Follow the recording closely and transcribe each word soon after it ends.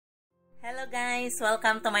Hello guys,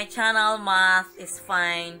 welcome to my channel, Math is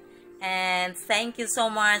Fine, and thank you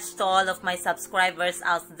so much to all of my subscribers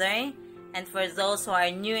out there. And for those who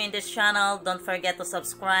are new in this channel, don't forget to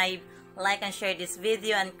subscribe, like and share this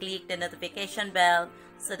video, and click the notification bell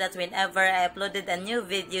so that whenever I uploaded a new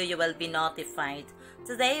video, you will be notified.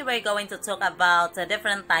 Today, we're going to talk about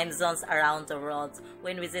different time zones around the world.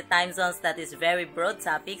 When we say time zones, that is very broad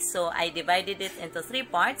topic, so I divided it into 3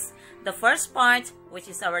 parts. The first part, which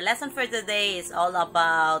is our lesson for today, is all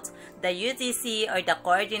about the UTC, or the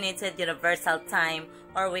Coordinated Universal Time,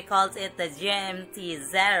 or we call it the GMT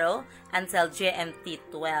 0 until GMT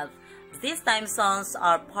 12. These time zones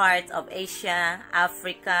are part of Asia,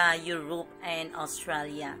 Africa, Europe, and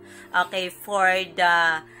Australia. Okay, for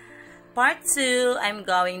the Part 2, I'm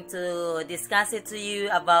going to discuss it to you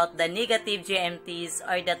about the negative GMTs,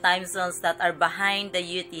 or the time zones that are behind the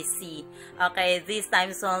UTC. Okay, these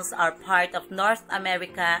time zones are part of North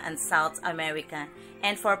America and South America.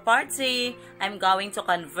 And for Part 3, I'm going to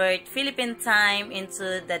convert Philippine time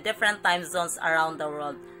into the different time zones around the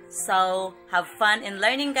world. So, have fun in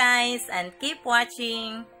learning guys, and keep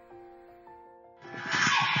watching!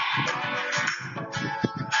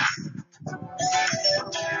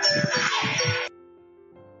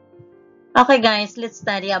 Okay guys, let's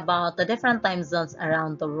study about the different time zones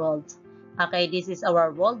around the world. Okay, this is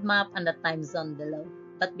our world map and the time zone below.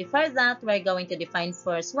 But before that, we're going to define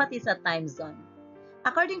first what is a time zone.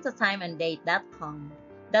 According to timeanddate.com,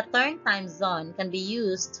 the term time zone can be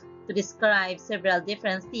used to describe several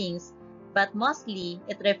different things, but mostly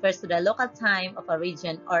it refers to the local time of a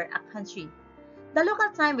region or a country. The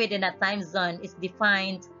local time within a time zone is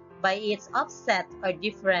defined by its offset or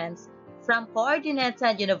difference from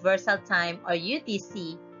Coordinated Universal Time, or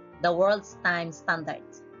UTC, the world's time standard.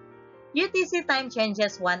 UTC time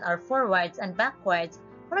changes 1 hour forwards and backwards,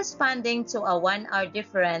 corresponding to a 1 hour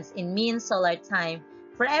difference in mean solar time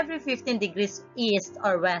for every 15 degrees east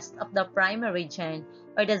or west of the primary region,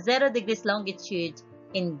 or the 0 degrees longitude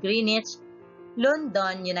in Greenwich,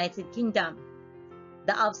 London, United Kingdom.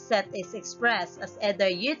 The offset is expressed as either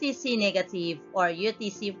UTC negative or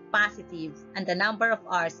UTC positive, and the number of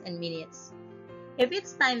hours and minutes. If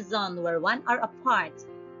its time zone were 1 hour apart,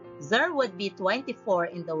 there would be 24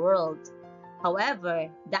 in the world. However,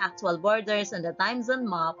 the actual borders on the time zone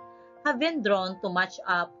map have been drawn to match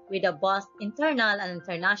up with both internal and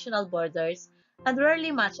international borders, and rarely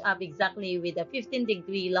match up exactly with the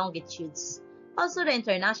 15-degree longitudes. Also, the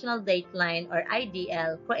International Dateline, or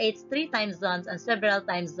IDL, creates 3 time zones, and several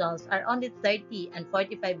time zones are only 30 and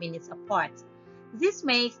 45 minutes apart. This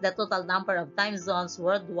makes the total number of time zones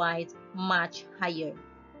worldwide much higher.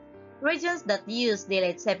 Regions that use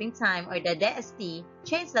Daylight Saving Time, or the DST,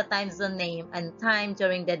 change the time zone name and time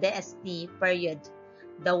during the DST period.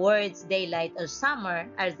 The words daylight or summer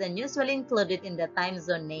are then usually included in the time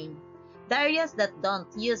zone name. The areas that don't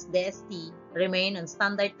use DST remain on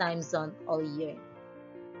standard time zone all year.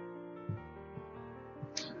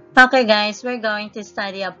 Okay guys, we're going to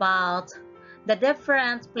study about the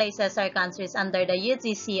different places or countries under the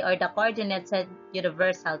UTC, or the Coordinated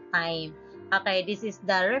Universal Time. Okay, this is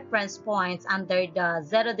the reference points under the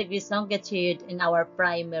 0 degrees longitude in our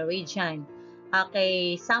primary region.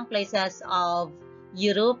 Okay, some places of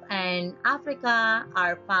Europe and Africa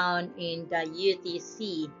are found in the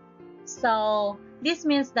UTC. So, this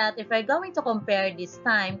means that if we're going to compare this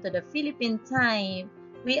time to the Philippine time,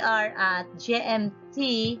 we are at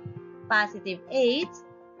GMT positive 8,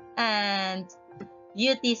 and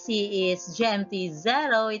UTC is GMT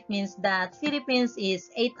 0. It means that Philippines is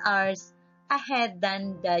 8 hours ahead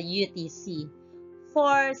than the UTC.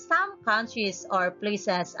 For some countries or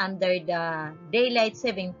places under the Daylight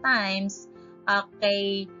Saving Times,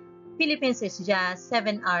 okay, Philippines is just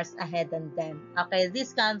 7 hours ahead than them. Okay,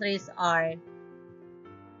 these countries are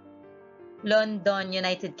London,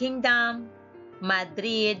 United Kingdom,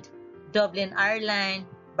 Madrid, Dublin, Ireland,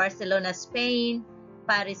 Barcelona, Spain,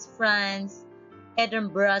 Paris, France,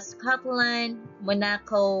 Edinburgh, Scotland,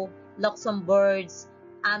 Monaco, Luxembourg,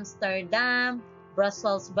 Amsterdam,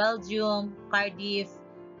 Brussels, Belgium, Cardiff,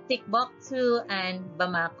 Timbuktu, and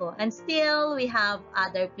Bamako. And still, we have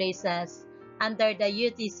other places under the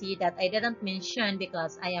UTC that I didn't mention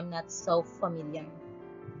because I am not so familiar.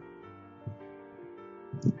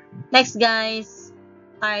 Next guys,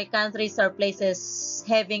 are countries or places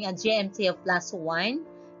having a GMT of +1.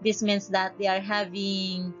 This means that they are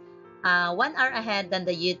having 1 hour ahead than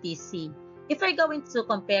the UTC. If we're going to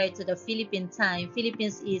compare it to the Philippine time,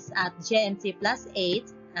 Philippines is at GMT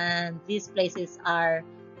 +8, and these places are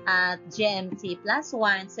at GMT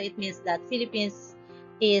 +1. So it means that Philippines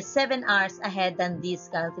is 7 hours ahead than these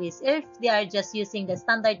countries if they are just using the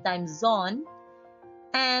standard time zone.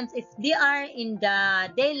 And if they are in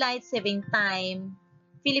the daylight saving time,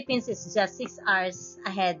 Philippines is just 6 hours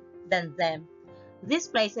ahead than them. These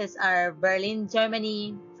places are Berlin,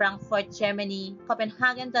 Germany, Frankfurt, Germany,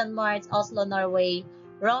 Copenhagen, Denmark, Oslo, Norway,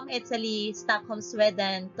 Rome, Italy, Stockholm,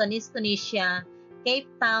 Sweden, Tunis, Tunisia, Cape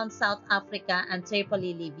Town, South Africa, and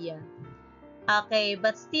Tripoli, Libya. Okay,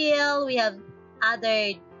 but still we have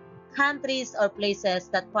other countries or places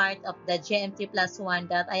that part of the GMT plus one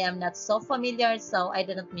that I am not so familiar, so I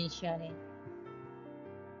didn't mention it.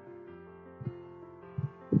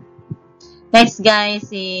 Next, guys,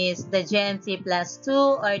 is the GMT plus 2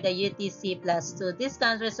 or the UTC plus 2. These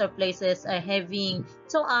countries or places are having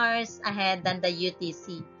 2 hours ahead than the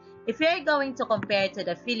UTC. If you're going to compare to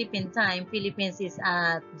the Philippine time, Philippines is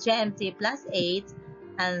at GMT plus 8,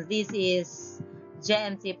 and this is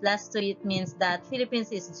GMT plus 2. It means that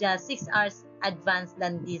Philippines is just 6 hours advanced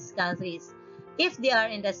than these countries if they are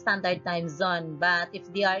in the standard time zone. But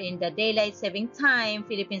if they are in the daylight saving time,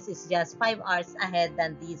 Philippines is just 5 hours ahead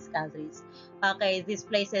than these countries. Okay, these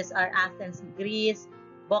places are Athens, Greece,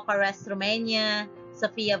 Bucharest, Romania,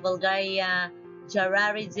 Sofia, Bulgaria,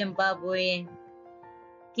 Harare, Zimbabwe,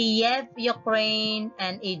 Kiev, Ukraine,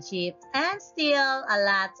 and Egypt. And still a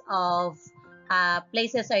lot of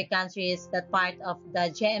places or countries that part of the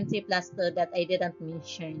GMT plus 2 that I didn't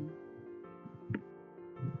mention.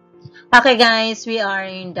 Okay guys, we are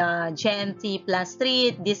in the GMT plus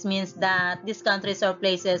 3. This means that these countries or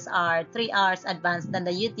places are 3 hours advanced than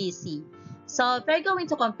the UTC. So if we're going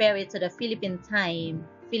to compare it to the Philippine time,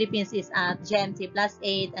 Philippines is at GMT plus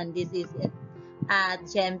 8 and this is at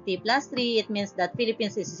GMT plus 3. It means that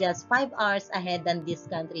Philippines is just 5 hours ahead than these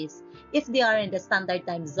countries if they are in the standard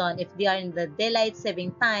time zone. If they are in the daylight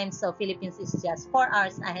saving time, so Philippines is just 4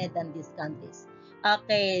 hours ahead than these countries.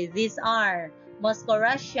 Okay, these are Moscow,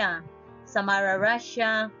 Russia, Samara,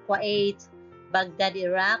 Russia, Kuwait, Baghdad,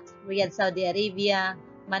 Iraq, Riyadh, Saudi Arabia,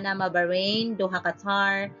 Manama, Bahrain, Doha,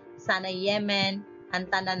 Qatar, Sana, Yemen,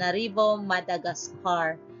 Antananarivo,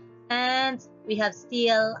 Madagascar. And we have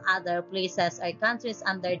still other places or countries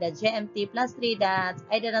under the GMT plus 3 that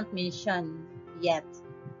I didn't mention yet.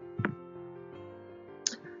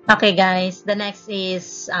 Okay guys, the next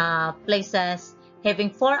is places having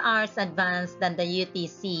 4 hours advanced than the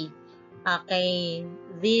UTC. Okay,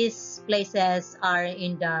 these places are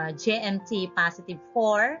in the GMT positive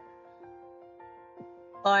 4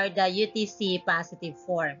 or the UTC positive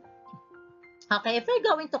 4. Okay, if we're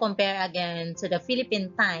going to compare again to the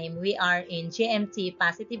Philippine time, we are in GMT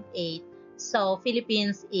positive 8. So,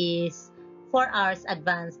 Philippines is 4 hours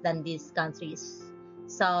advanced than these countries.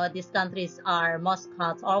 So, these countries are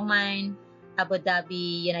Muscat, Oman, Abu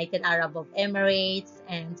Dhabi, United Arab of Emirates,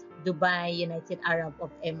 and Dubai, United Arab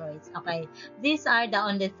of Emirates. Okay, these are the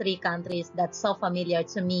only 3 countries that's so familiar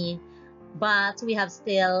to me. But we have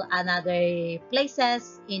still another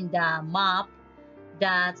places in the map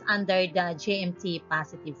that's under the GMT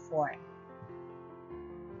positive 4.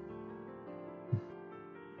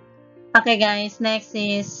 Okay guys, next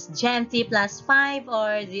is GMT plus 5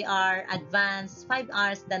 or they are advanced 5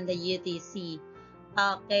 hours than the UTC.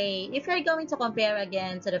 Okay, if you're going to compare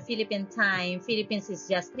again to the Philippine time, Philippines is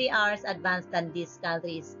just 3 hours advanced than these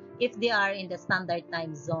countries if they are in the standard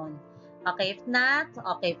time zone. Okay, if not,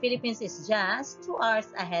 okay, Philippines is just 2 hours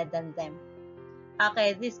ahead than them.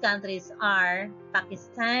 Okay, these countries are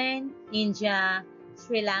Pakistan, India,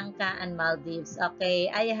 Sri Lanka, and Maldives. Okay,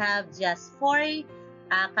 I have just 4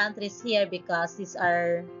 countries here because these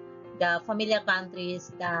are the familiar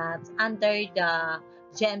countries that under the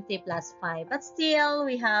GMT plus 5. But still,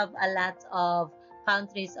 we have a lot of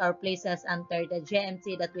countries or places under the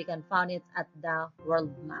GMT that we can find it at the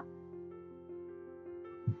world map.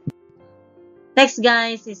 Next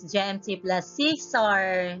guys is GMT plus 6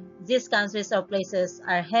 or these countries or places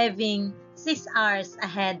are having 6 hours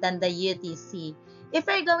ahead than the UTC. If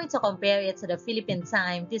we're going to compare it to the Philippine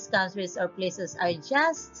time, these countries or places are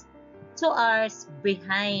just 2 hours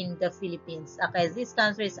behind the Philippines. Okay, these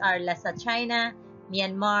countries are Lhasa, China,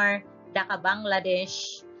 Myanmar, Dhaka,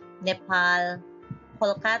 Bangladesh, Nepal,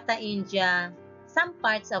 Kolkata, India, some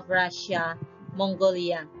parts of Russia,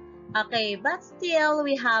 Mongolia. Okay, but still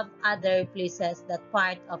we have other places that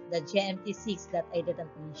part of the GMT6 that I didn't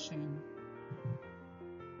mention.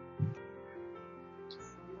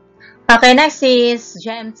 Okay, next is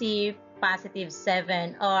GMT positive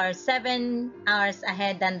 7 or 7 hours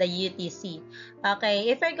ahead than the UTC. Okay,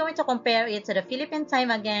 if we're going to compare it to the Philippine time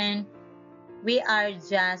again,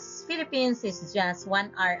 Philippines is just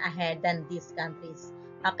 1 hour ahead than these countries.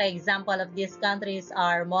 Okay, example of these countries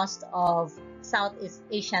are most of Southeast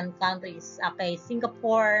Asian countries. Okay,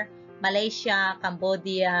 Singapore, Malaysia,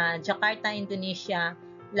 Cambodia, Jakarta, Indonesia,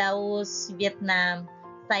 Laos, Vietnam,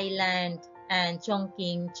 Thailand, and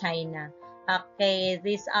Chongqing, China. Okay,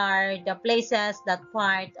 these are the places that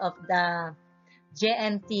part of the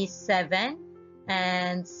GMT7,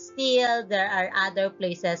 and still there are other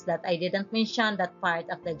places that I didn't mention that part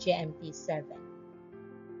of the GMT7.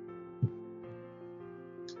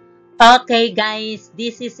 Okay guys,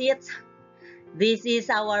 this is it. This is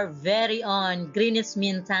our very own Greenwich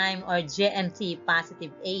Mean Time or GMT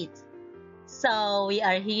positive 8. So we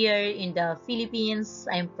are here in the Philippines.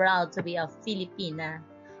 I'm proud to be a Filipina.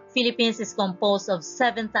 Philippines is composed of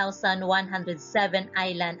 7,107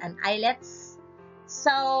 islands and islets.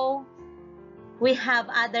 So we have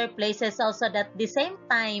other places also that the same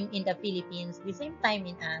time in the Philippines, the same time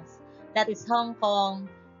in us. That is Hong Kong,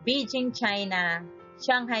 Beijing, China,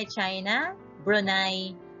 Shanghai, China,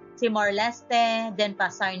 Brunei, Timor-Leste,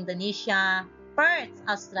 Denpasar, Indonesia, Perth,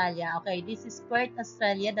 Australia. Okay, this is Perth,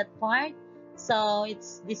 Australia, that part. So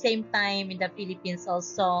it's the same time in the Philippines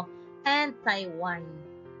also, and Taiwan.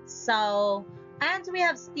 So, and we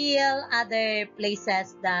have still other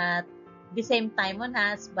places that the same time on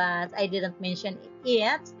us, but I didn't mention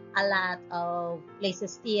it. A lot of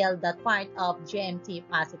places still that part of GMT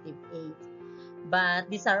positive 8. But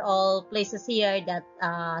these are all places here that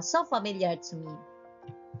are so familiar to me.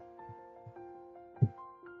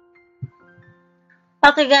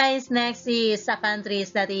 Okay guys, next is a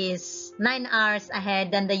countries that is 9 hours ahead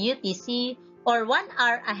than the UTC or 1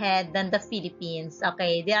 hour ahead than the Philippines.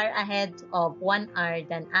 Okay, they are ahead of 1 hour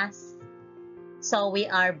than us. So we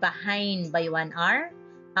are behind by 1 hour.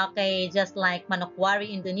 Okay, just like Manokwari,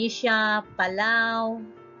 Indonesia, Palau,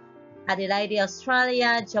 Adelaide,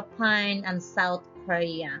 Australia, Japan, and South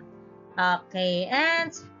Korea. Okay, and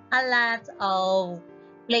a lot of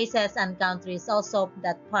places and countries also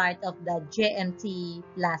that part of the GMT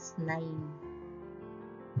plus 9.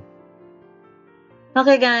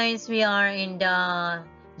 Okay guys, we are in the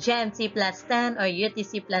GMT plus 10 or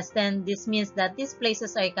UTC plus 10. This means that these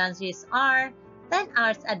places or countries are 10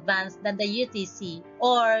 hours advanced than the UTC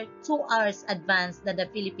or 2 hours advanced than the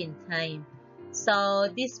Philippine time. So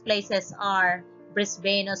these places are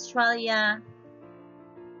Brisbane, Australia,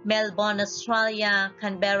 Melbourne, Australia,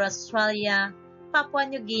 Canberra, Australia, Papua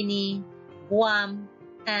New Guinea, Guam,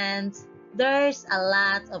 and there's a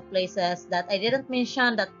lot of places that I didn't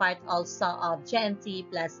mention that part also of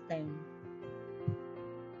GMT plus 10.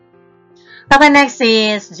 Okay, next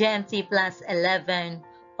is GMT plus 11,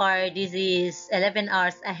 or this is 11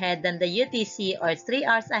 hours ahead than the UTC or 3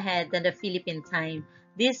 hours ahead than the Philippine time.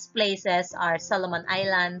 These places are Solomon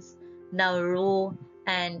Islands, Nauru,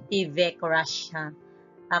 and Ivek, Russia.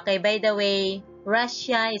 Okay, by the way,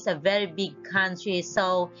 Russia is a very big country,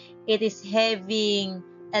 so it is having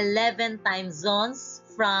 11 time zones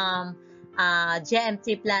from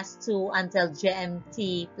GMT plus 2 until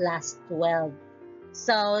GMT plus 12.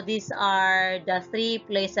 So these are the 3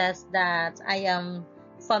 places that I am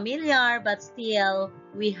familiar, but still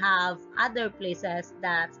we have other places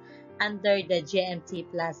that under the GMT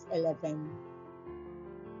plus 11.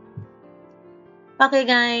 Okay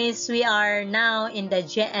guys, we are now in the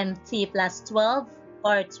GMT plus 12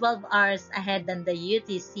 or 12 hours ahead than the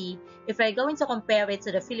UTC. If we're going to compare it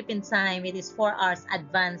to the Philippine time, it is 4 hours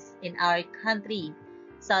advanced in our country.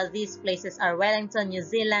 So these places are Wellington, New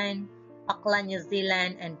Zealand, Auckland, New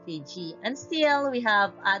Zealand, and Fiji. And still, we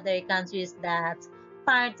have other countries that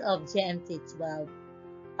part of GMT 12.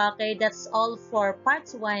 Okay, that's all for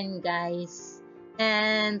part 1, guys.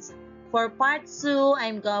 And for part 2,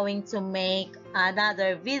 I'm going to make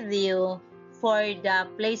another video for the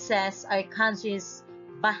places or countries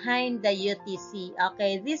behind the UTC.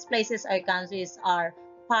 Okay, these places or countries are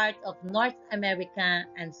part of North America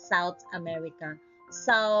and South America.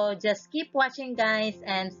 So just keep watching guys,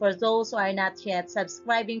 and for those who are not yet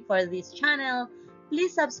subscribing for this channel,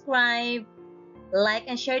 please subscribe, like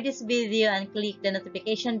and share this video, and click the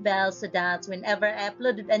notification bell so that whenever I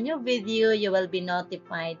uploaded a new video, you will be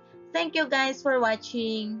notified. Thank you guys for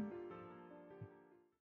watching.